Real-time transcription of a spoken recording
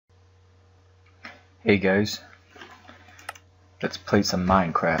Hey guys, let's play some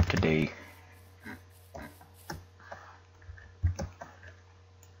Minecraft today.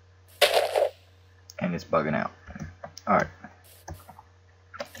 And it's bugging out. Alright.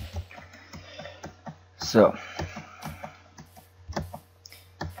 So,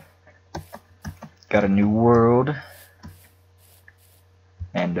 got a new world.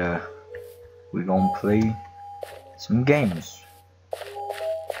 And we're gonna play some games.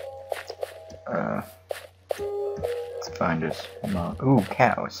 Let's find us. Ooh,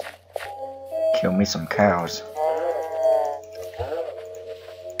 cows. Kill me some cows.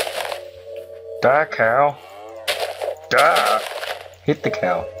 Die, cow. Die. Hit the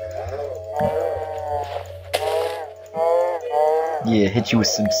cow. Yeah, hit you with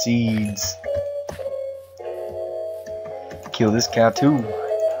some seeds. Kill this cow too,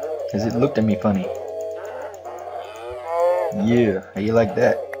 cause it looked at me funny. Yeah, how you like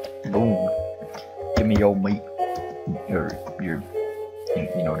that? Boom. Give me your meat. Or your,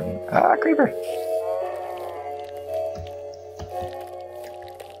 you know what I mean. Ah, creeper.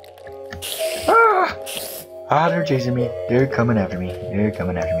 Ah, they're chasing me. They're coming after me. They're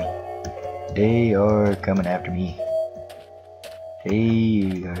coming after me. They are coming after me.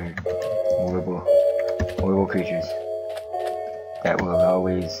 They are horrible, horrible creatures that will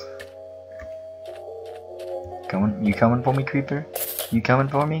always coming. You coming for me, creeper? You coming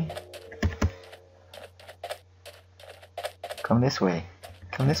for me? Come this way.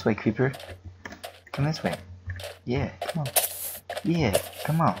 Come this way, creeper. Come this way. Yeah, come on. Yeah,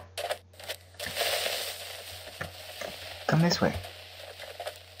 come on. Come this way.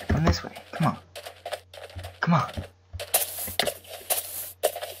 Come this way. Come on. Come on.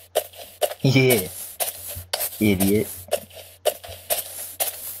 Yeah. Idiot.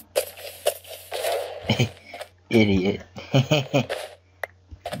 Idiot.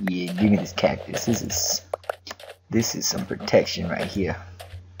 Yeah, give me this cactus. This is some protection right here.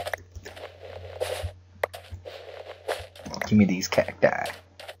 Give me these cacti.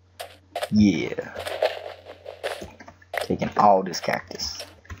 Yeah. Taking all this cactus.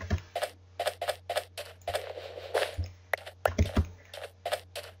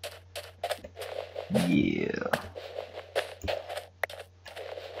 Yeah.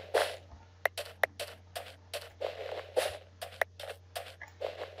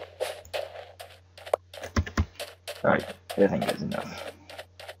 Alright, I think that's enough.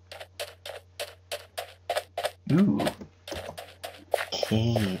 Ooh.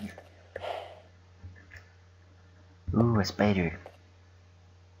 Cave. Ooh, a spider.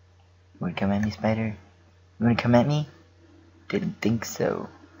 You wanna come at me, spider? You wanna come at me? Didn't think so,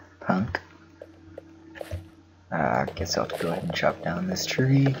 punk. I guess I'll have to go ahead and chop down this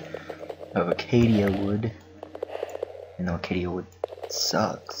tree of acacia wood. You know, acacia wood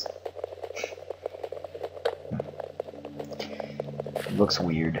sucks. It looks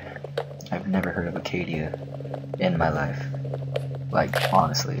weird. I've never heard of acacia in my life. Like,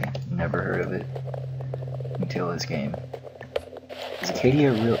 honestly, never heard of it until this game. Is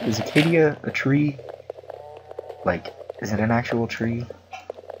acacia real? Is acacia a tree? Like, is it an actual tree?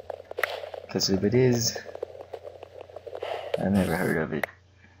 Because if it is, I've never heard of it.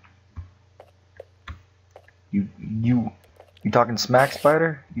 You talking smack,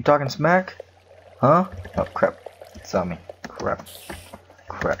 spider? You talking smack? Huh? Oh crap! It saw me. Crap.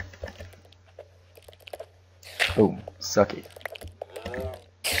 Crap. Boom. Suck it.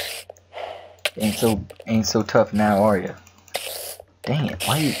 Ain't so tough now, are ya? Dang it!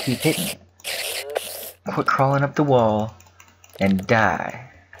 Why do you keep hitting me? Quit crawling up the wall and die.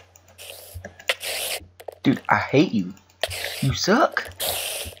 Dude, I hate you. You suck.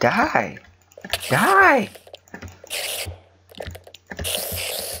 Die. Die.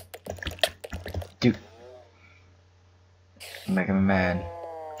 Dude. You're making me mad.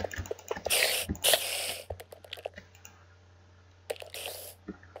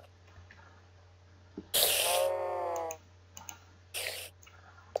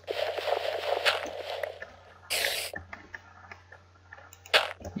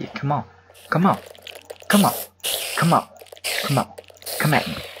 Yeah, come on. Come on. Come on. Come on. Come on. Come at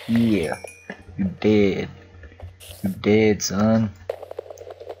me. Yeah. You dead. You dead, son.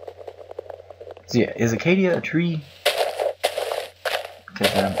 So yeah, is acacia a tree?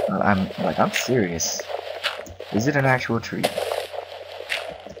 Because I'm serious. Is it an actual tree?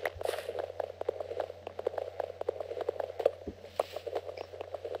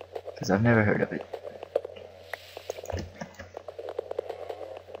 Because I've never heard of it.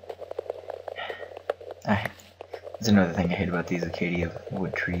 That's another thing I hate about these acacia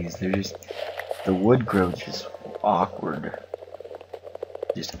wood trees. They're just, the wood grows just awkward.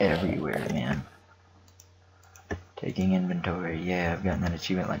 Just everywhere, man. Taking inventory. Yeah, I've gotten that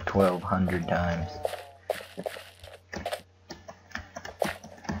achievement like 1,200 times.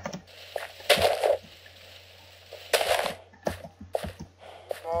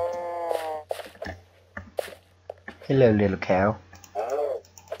 Hello, little cow.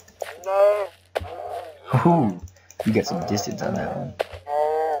 Ooh, you got some distance on that one.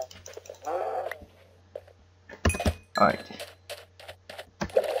 Alright.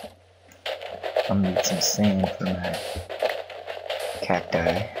 I'm gonna need some sand for my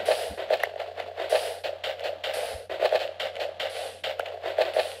cacti.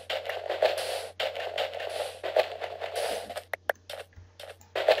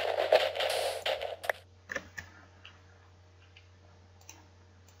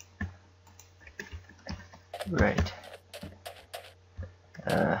 Right.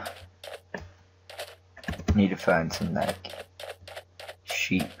 Need to find some like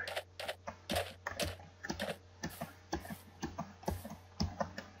sheep.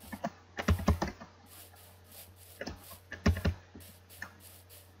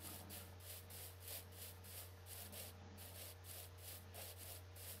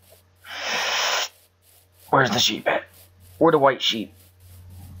 Where's the sheep at? Where the white sheep?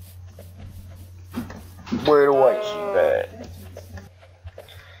 Where the white sheep at?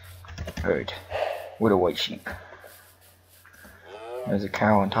 Alright. Where the white sheep? There's a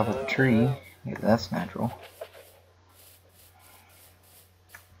cow on top of a tree. Yeah, that's natural.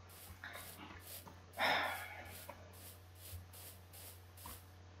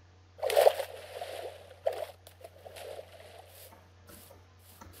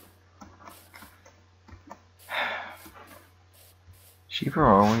 Sheep are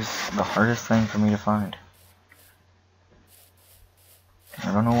always the hardest thing for me to find.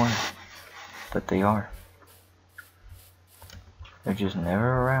 I don't know why, but they are. They're just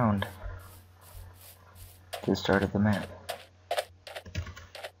never around to the start of the map.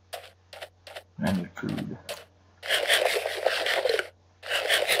 And I need food.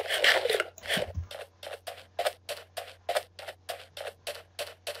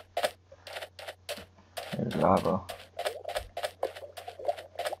 There's lava.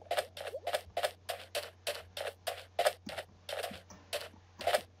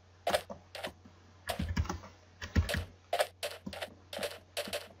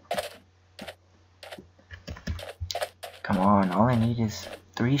 Come on, all I need is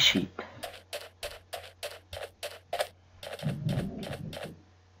 3 sheep.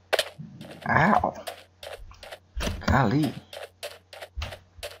 Ow! Golly.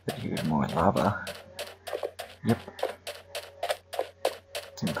 But here's more lava. Yep.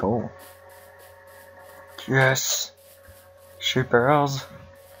 Some coal. Yes! Sheep barrels.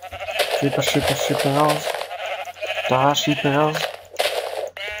 Sheep barrels. Die, sheep barrels.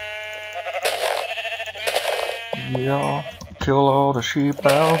 Yeah, kill all the sheep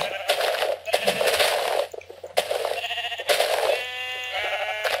barrels.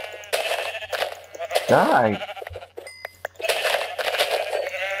 Die.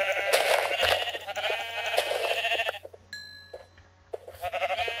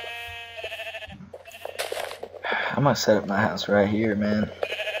 I'm gonna set up my house right here, man.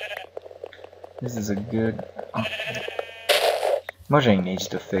 This is a good... Mojang needs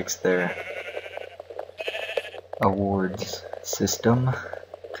to fix their awards system,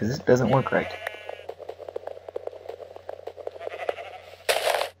 because it doesn't work right.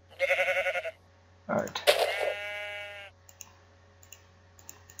 Alright.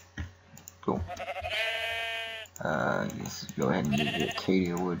 Cool. Let's go ahead and use the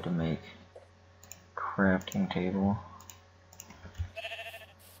Acacia wood to make crafting table.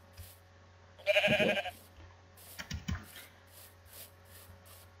 Okay.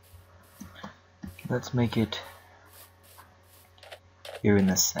 Let's make it here in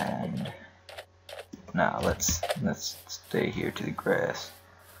the sand. Nah, let's stay here to the grass,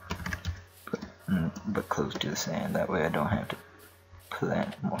 but close to the sand. That way I don't have to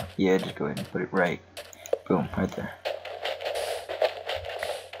plant more. Yeah, just go ahead and put it right. Boom, right there.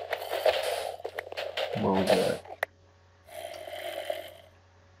 What was that?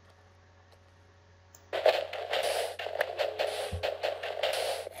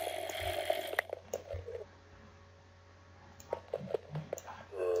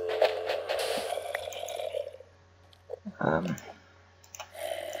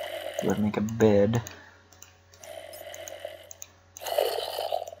 Let's make a bed.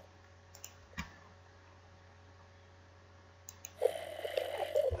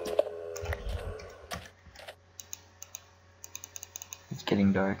 It's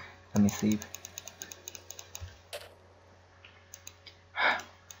getting dark. Let me sleep.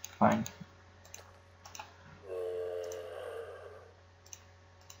 Fine.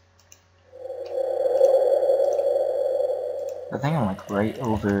 think I'm like right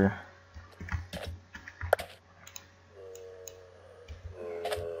over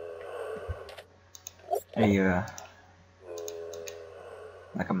a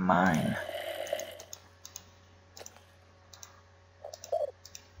like a mine.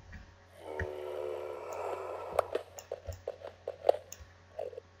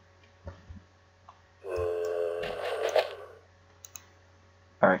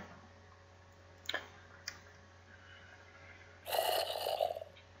 Alright.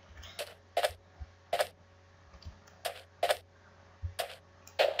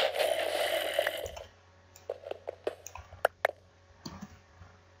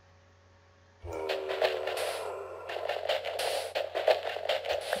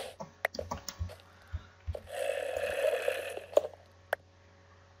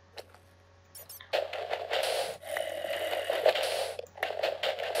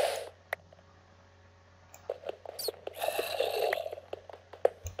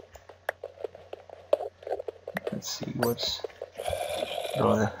 Let's see what's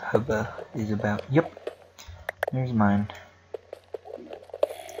all the hubba is about. Yep, there's mine.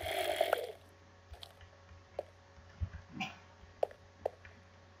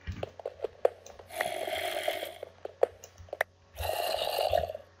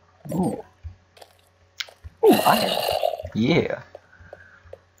 Ooh. Ooh, iron. Yeah.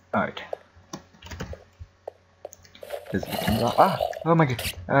 Alright. Does it turn off? Ah! Oh my god.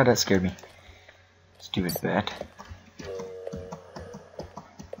 Ah, that scared me. Stupid bat.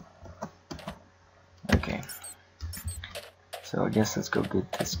 Okay. So I guess let's go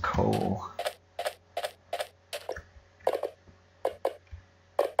get this coal.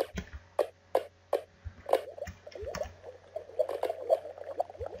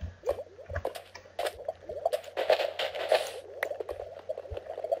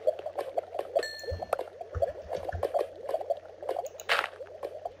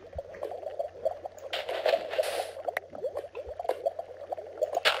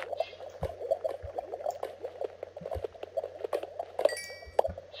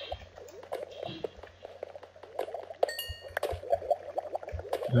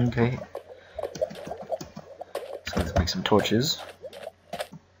 Okay. So let's make some torches.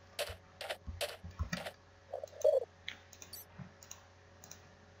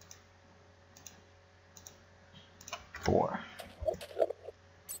 Four.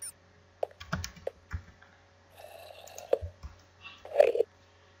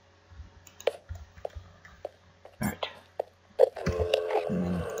 Alright. And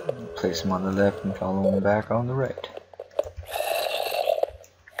then place them on the left and follow them back on the right.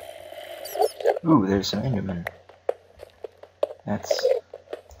 Ooh, there's some Enderman. That's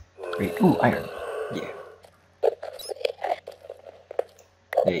great. Ooh, iron. Yeah.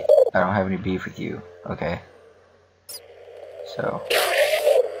 Hey, I don't have any beef with you, okay? So.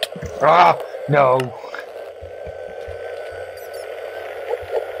 Ah! No!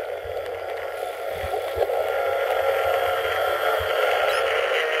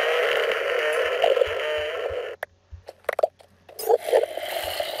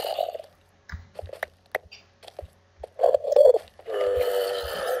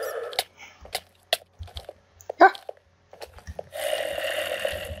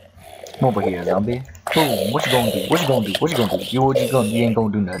 Come over here, zombie. Boom. What you gonna do? What you gonna do? What you gonna do? You ain't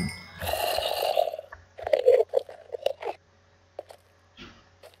gonna do nothing.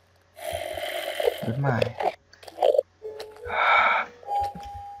 Where's mine?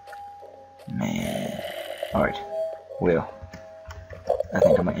 Man. Alright. Well, I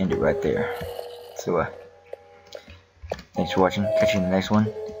think I'm gonna end it right there. So, thanks for watching. Catch you in the next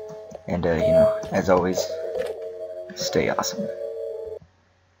one. And, you know, as always, stay awesome.